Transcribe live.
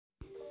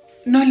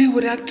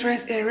Nollywood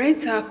actress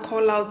Eriata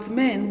call out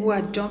men who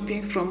are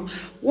jumping from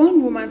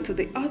one woman to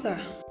the other.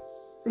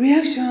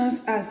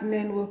 Reactions as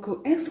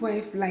Nedwoko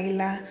ex-wife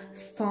Lalia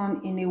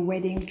stunned in a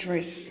wedding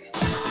dress.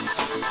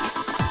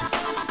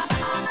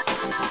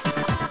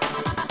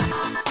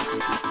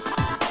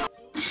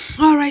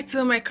 Alright,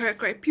 so my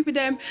correct people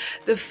them,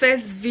 the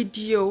first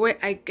video where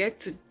I get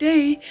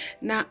today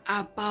now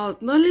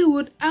about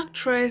Nollywood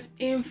actress,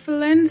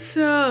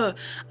 influencer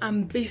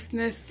and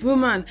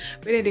businesswoman,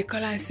 where they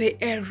call and say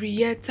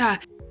Eriata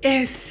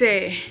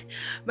Ese.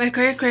 My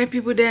correct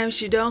people them,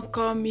 she don't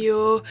come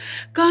yo.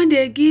 Can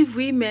they give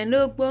women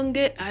no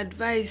bonge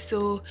advice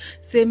so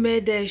say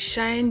may they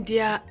shine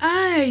their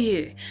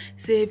eye.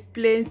 Say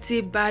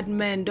plenty bad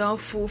men don't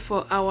fool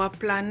for our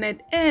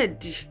planet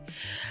Earth.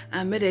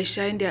 And may they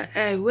shine their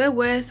eye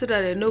well so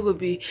that they no go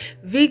be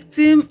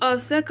victim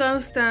of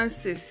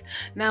circumstances.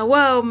 Now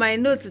wow, my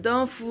notes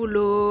don't full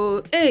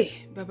oh.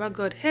 Hey, Baba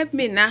God help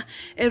me now.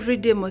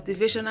 Everyday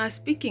motivational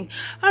speaking.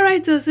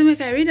 Alright, so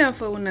make I read them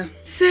for una.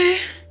 Say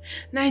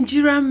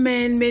Nigerian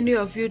men, many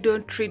of you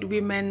don't treat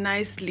women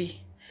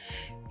nicely.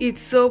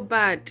 It's so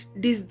bad.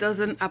 This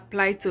doesn't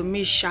apply to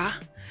me, Sha.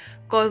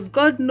 Cause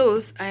God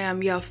knows I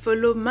am your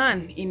fellow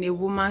man in a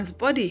woman's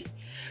body.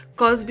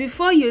 Cause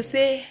before you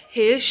say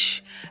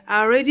hish,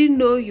 I already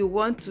know you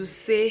want to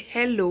say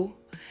hello.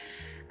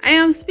 I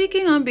am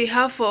speaking on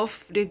behalf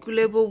of the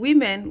gullible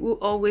women who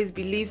always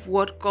believe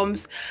what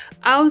comes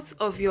out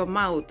of your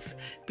mouth.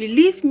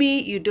 Believe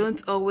me, you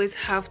don't always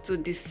have to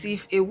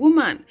deceive a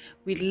woman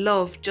with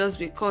love just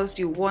because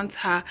you want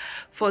her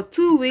for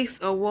 2 weeks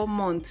or 1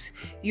 month.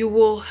 You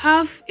will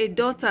have a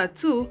daughter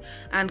too,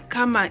 and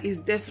karma is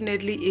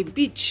definitely a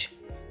bitch.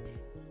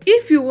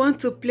 If you want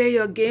to play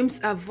your games,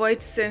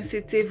 avoid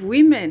sensitive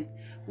women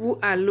who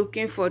are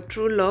looking for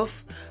true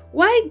love.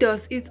 Why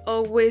does it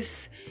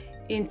always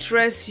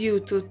interest you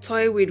to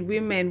toy with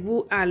women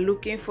who are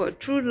looking for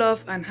true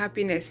love and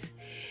happiness?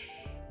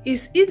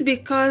 Is it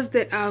because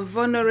they are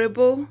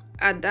vulnerable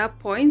at that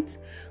point?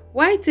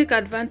 Why take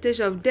advantage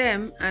of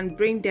them and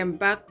bring them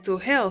back to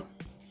hell?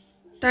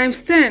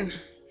 Times 10.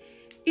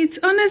 It's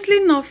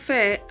honestly not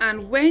fair,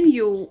 and when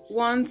you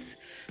want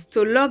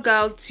to log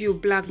out, you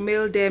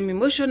blackmail them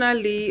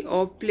emotionally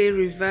or play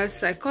reverse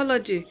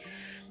psychology.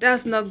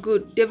 That's not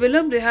good.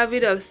 Develop the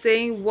habit of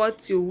saying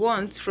what you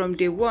want from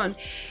day one.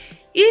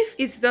 If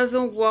it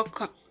doesn't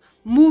work,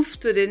 move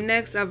to the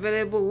next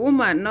available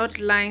woman, not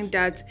lying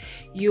that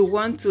you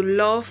want to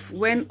love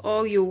when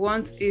all you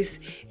want is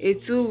a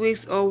 2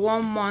 weeks or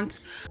 1 month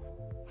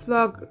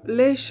flog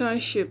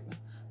relationship.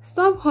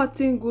 Stop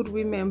hurting good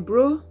women,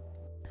 bro.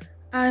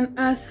 And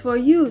as for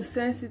you,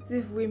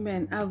 sensitive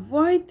women,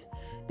 avoid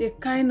the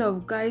kind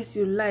of guys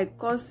you like,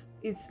 cause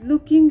it's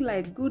looking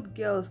like good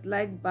girls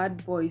like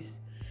bad boys.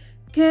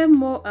 Care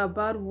more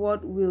about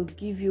what will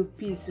give you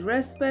peace,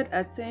 respect,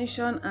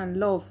 attention,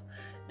 and love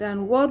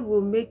than what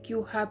will make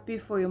you happy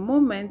for a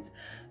moment.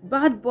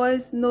 Bad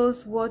boys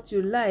knows what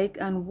you like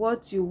and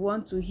what you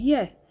want to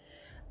hear.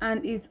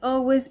 And it's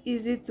always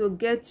easy to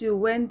get you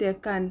when they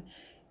can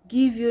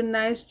give you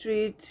nice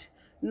treat,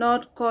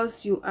 not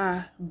cause you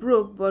are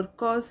broke, but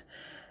cause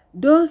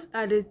those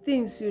are the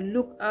things you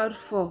look out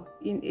for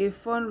in a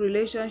fun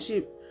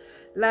relationship,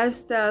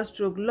 lifestyle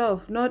stroke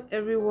love. Not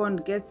everyone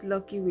gets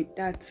lucky with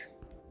that.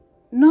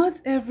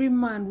 Not every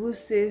man who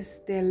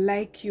says they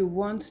like you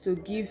wants to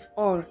give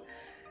all.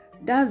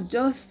 That's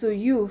just to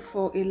you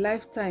for a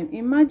lifetime.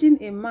 Imagine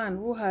a man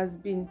who has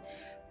been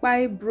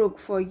quite broke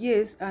for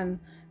years and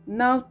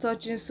now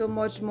touching so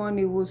much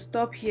money will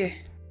stop here.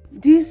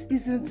 This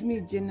isn't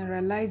me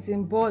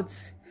generalizing,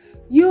 but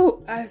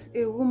you as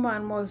a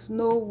woman must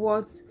know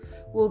what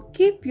will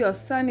keep your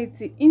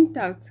sanity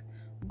intact.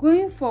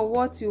 Going for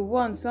what you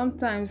want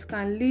sometimes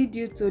can lead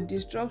you to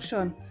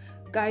destruction.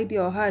 Guide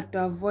your heart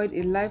to avoid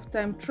a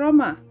lifetime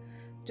trauma.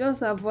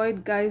 Just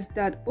avoid guys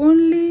that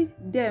only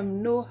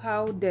them know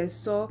how they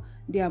saw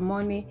their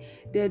money.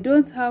 They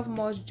don't have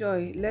much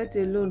joy, let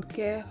alone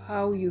care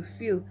how you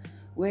feel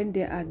when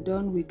they are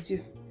done with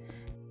you.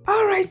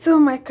 Alright, so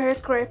my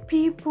correct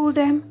people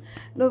them,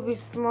 no be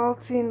small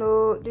thing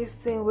oh, this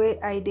thing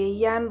where I dey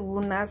yarn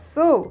una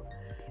so.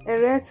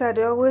 Eriata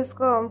they always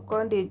come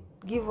they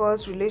give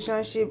us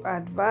relationship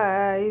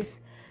advice.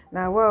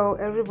 Now well,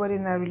 everybody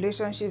in a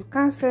relationship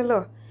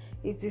counselor.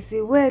 It is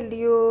a well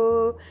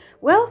you.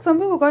 Well, some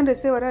people they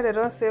say whether they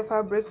don't save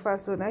her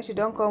breakfast, so now she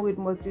don't come with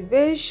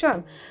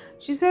motivation.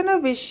 She said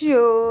no be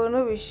sure,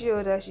 no be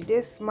sure that she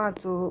dey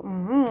smart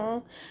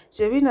oh.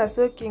 She been a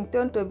so king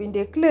turn to be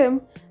the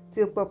claim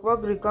till Papa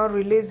Gricon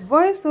release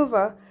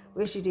voiceover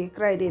where she dey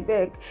cry, dey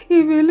beg.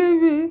 If you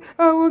leave me,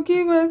 I will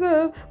kill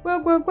myself.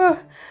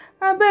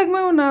 I beg me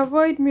una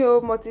avoid me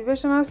oh,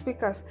 motivational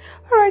speakers.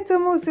 Alright, so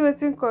most see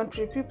wetin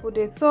country people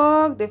they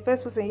talk. The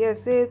first person here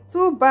say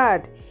too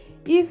bad.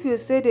 If you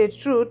say the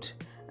truth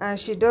and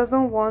she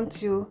doesn't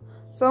want you,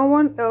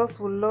 someone else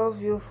will love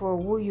you for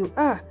who you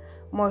are.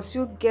 Must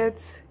you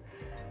get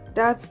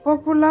that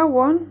popular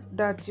one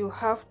that you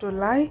have to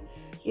lie?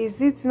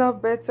 Is it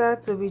not better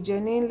to be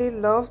genuinely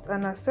loved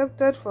and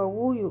accepted for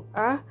who you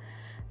are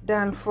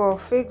than for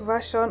fake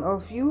version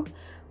of you?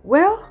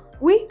 Well,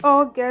 we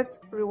all get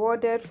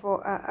rewarded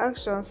for our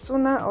actions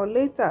sooner or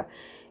later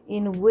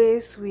in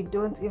ways we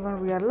don't even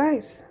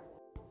realize.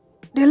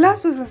 The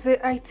last person say,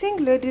 I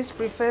think ladies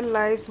prefer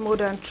lies more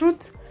than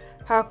truth.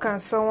 How can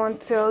someone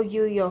tell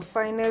you your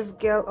finest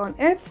girl on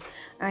earth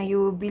and you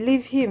will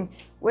believe him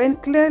when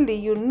clearly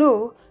you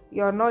know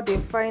you're not the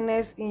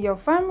finest in your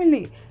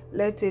family,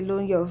 let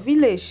alone your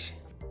village?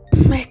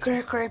 My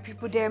cry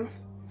people them.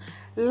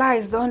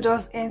 Lies don't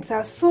just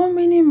enter so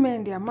many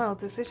men their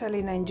mouth,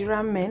 especially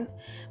Nigerian men,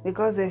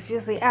 because they feel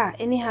say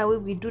anyhow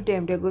we do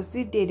them, they go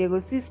sit there, they go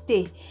sit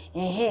stay,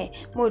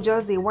 more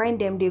just they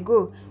wind them, they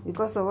go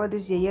because of all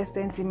this yes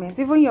sentiment.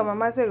 Even your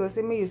mama say go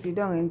say me you sit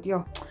down and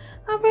endure.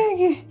 I beg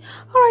you.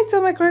 Alright,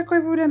 so my correct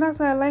people, then that's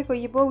why I like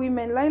Oyibo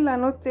women. Laila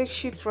not take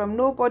shit from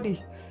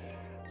nobody.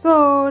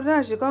 So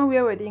that she can't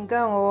wear wedding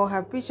gown or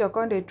her picture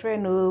on the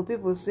trend. Oh,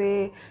 people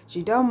say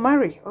she don't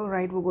marry.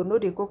 Alright, we go know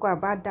the cocoa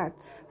about that.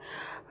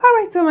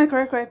 Alright, so my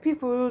correct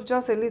people,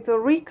 just a little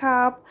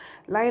recap.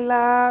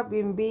 Laila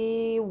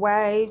Bimbi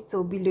wife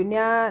to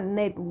billionaire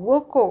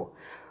Nedwoko,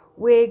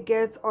 we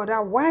get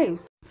other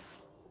wives.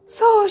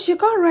 So she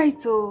got right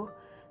to.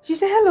 She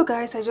said, hello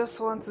guys, I just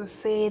want to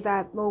say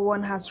that no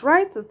one has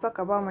right to talk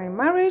about my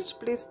marriage.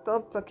 Please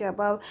stop talking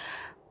about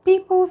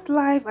people's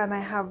life, and I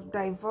have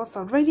divorced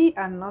already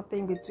and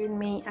nothing between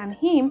me and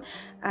him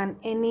and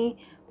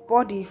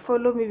anybody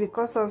follow me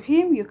because of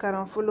him. You can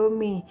unfollow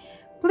me,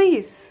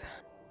 please.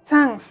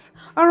 Thanks.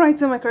 Alright,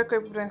 so my correct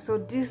people, so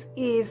this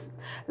is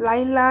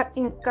Laila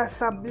in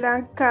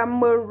Casablanca,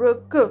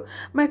 Morocco.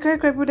 My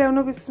correct people, there will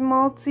not be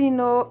small thing.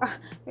 No,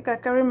 make I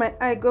carry my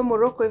eye go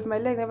Morocco. If my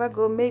leg never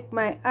go, make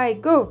my eye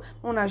go.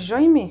 Wanna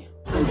join me?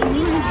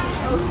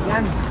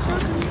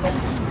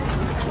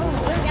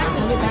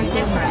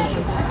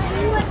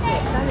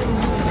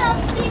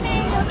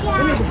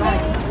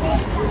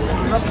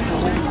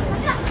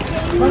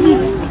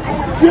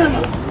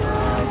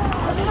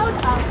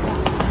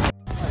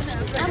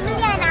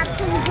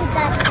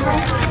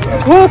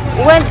 Who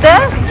went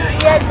there?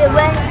 Yeah, they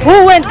went.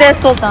 Who went there,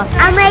 Sultan?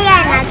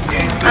 Amelia and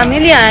Akim.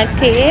 Amelia and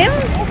Kim.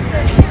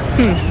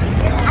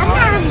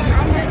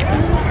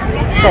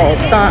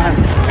 Sultan.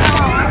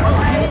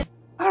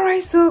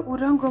 Alright, so we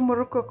don't go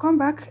Morocco. Come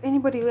back.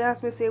 Anybody who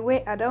ask me say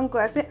where I don't go,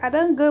 I say I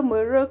don't go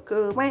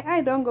Morocco. My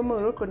eye don't go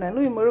Morocco. Now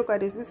no in Morocco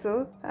this is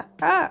so.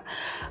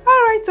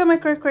 Alright, so my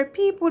correct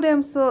people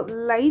them, so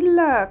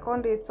Laila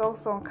can they talk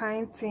some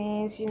kind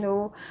things, you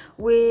know,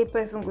 where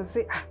person go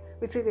say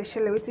wetin dey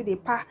shele, wetin dey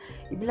pa.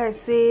 E be like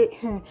say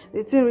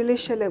the thing really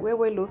shele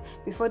well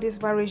before this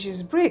marriage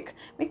is break.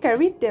 Make I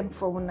read them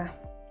for una.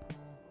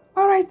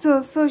 Alright,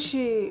 so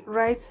she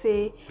writes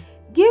say,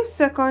 give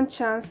second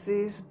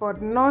chances but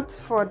not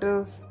for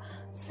the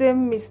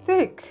same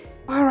mistake.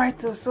 Alright,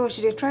 so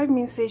she dey try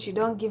me say she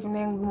don't give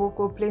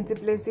Nedwoko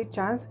plenty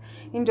chance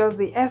in just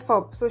the F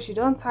up. So she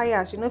don't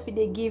tire. She know if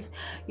they give,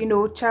 you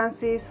know,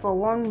 chances for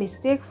one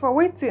mistake for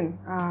waiting.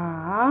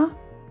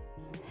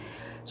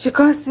 She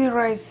can't say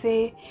right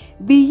say,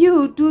 be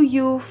you, do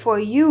you for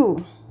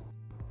you.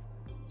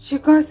 She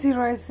can't see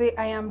right say,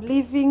 I am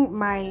living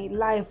my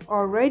life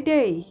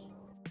already.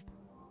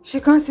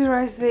 She can't see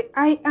right say,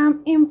 I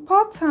am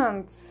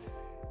important.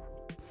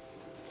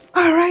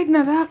 Alright,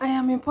 now that I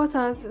am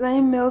important, now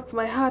it melts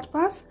my heart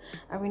pass.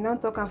 I will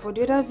not talk, and for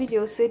the other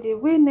video say the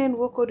way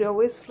Nedwoko they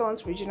always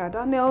flaunt Regina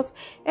Daniels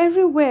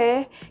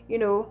everywhere, you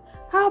know.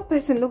 How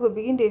person no go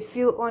begin they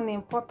feel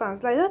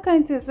unimportant, like that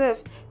kind of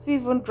itself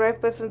even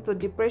drive person to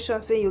depression,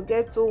 say you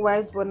get two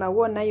wives but now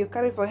one now you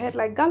carry for head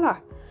like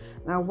gala.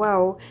 Now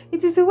wow,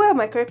 it is a way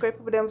my correct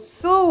people them.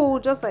 So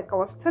just like I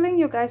was telling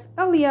you guys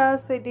earlier,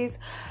 say this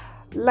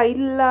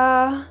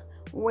Laila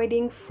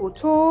wedding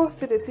photo,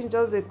 say the thing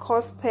just a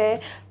cost her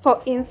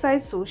for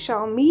inside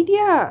social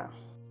media.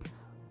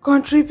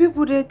 Country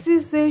people they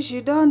say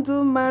she don't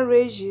do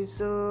marriages,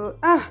 so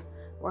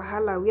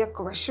wahala, we are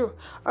cover show.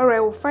 Alright,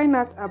 we'll find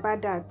out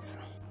about that.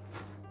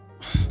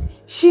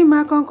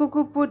 Shima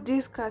Konkuku put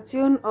this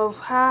cartoon of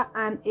her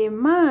and a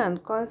man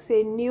can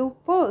say new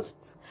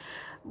post.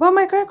 But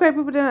my correct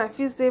people then I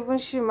feel say even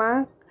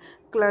Shima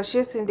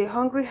clashes in the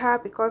hungry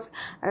heart, because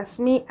as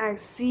me I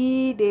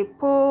see the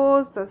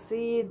posts, I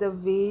see the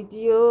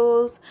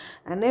videos,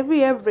 and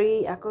every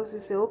I can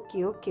say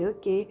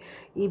okay.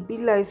 It be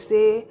like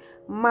say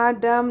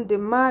the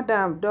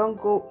madam don't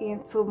go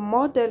into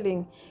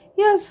modeling.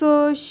 Yeah,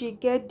 so she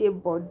get the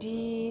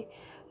body,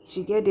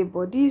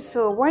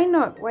 so why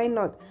not?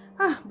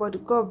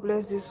 But God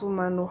bless this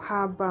woman. No,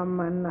 her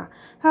bamana.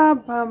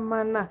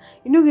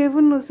 You know,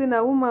 even know say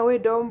na woman we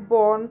don't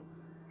born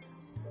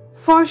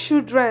 4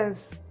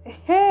 childrens.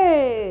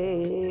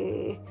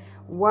 Hey,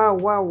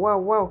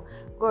 wow.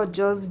 God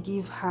just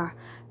give her.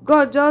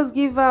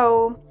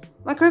 Oh.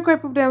 My correct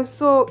problem.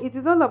 So it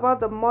is all about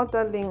the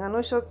modeling. I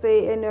no sure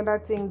say any other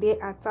thing they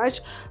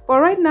attach.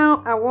 But right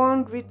now I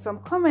want to read some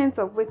comments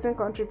of waiting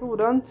country people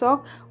don't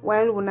talk,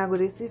 while we're going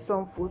to see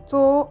some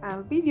photo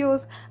and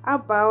videos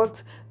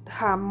about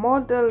her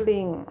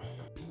modeling.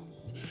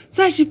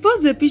 So as she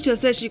post the picture,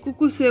 said she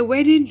kuku say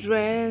wedding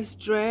dress,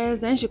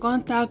 then she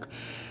contact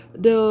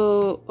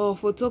the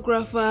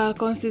photographer,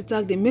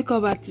 contact the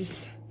makeup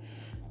artist.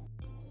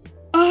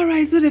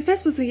 Alright, so the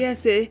first person here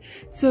say,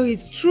 so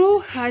it's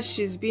true how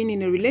she's been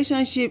in a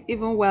relationship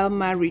even while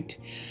married.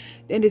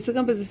 Then the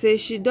second person say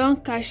she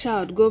don't cash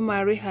out, go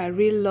marry her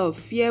real love,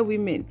 fear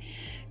women.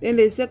 Then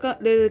the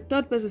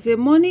third person say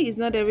money is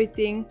not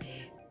everything.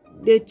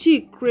 The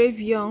chick crave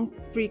young,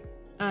 free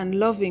and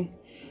loving.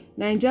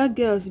 Naija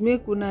girls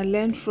make una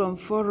learn from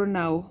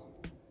foreigner.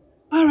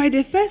 Alright,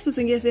 the first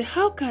person here say,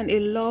 how can a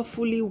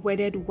lawfully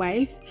wedded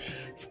wife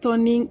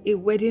stunning a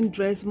wedding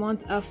dress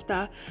months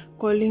after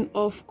calling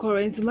off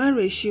current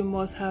marriage? She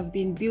must have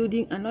been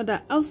building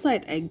another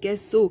outside, I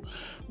guess so.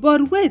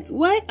 But wait,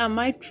 why am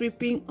I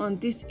tripping on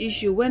this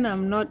issue when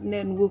I'm not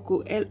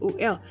Nedwoko,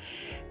 LOL?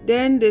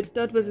 Then the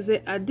third person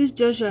say, at this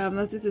juncture I have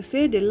nothing to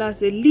say. The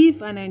last say,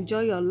 live and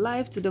enjoy your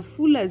life to the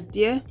fullest,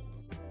 dear.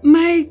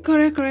 My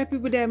correct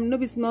people, them no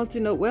be small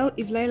thing. Well,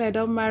 if Laila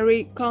don't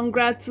marry,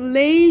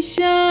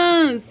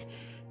 congratulations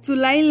to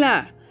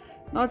Laila.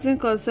 Nothing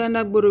concerned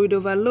Agboro with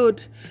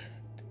overload.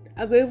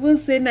 I go even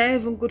say na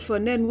even good for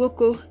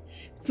Nedwoko.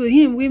 To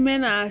him,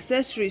 women are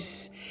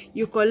accessories.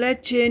 You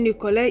collect chain, you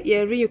collect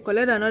earring, you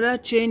collect another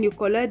chain, you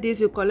collect this,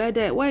 you collect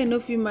that. Why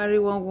not if you marry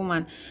one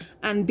woman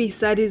and be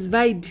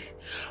satisfied?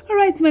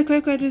 Alright, my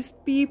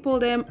correct people,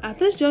 them at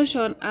this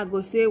junction, I go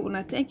say,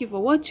 una thank you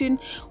for watching.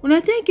 Una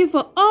thank you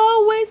for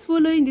always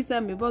following this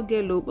amebo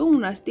girl. But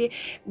una stay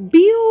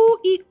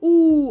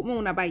beautiful.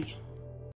 Una bye.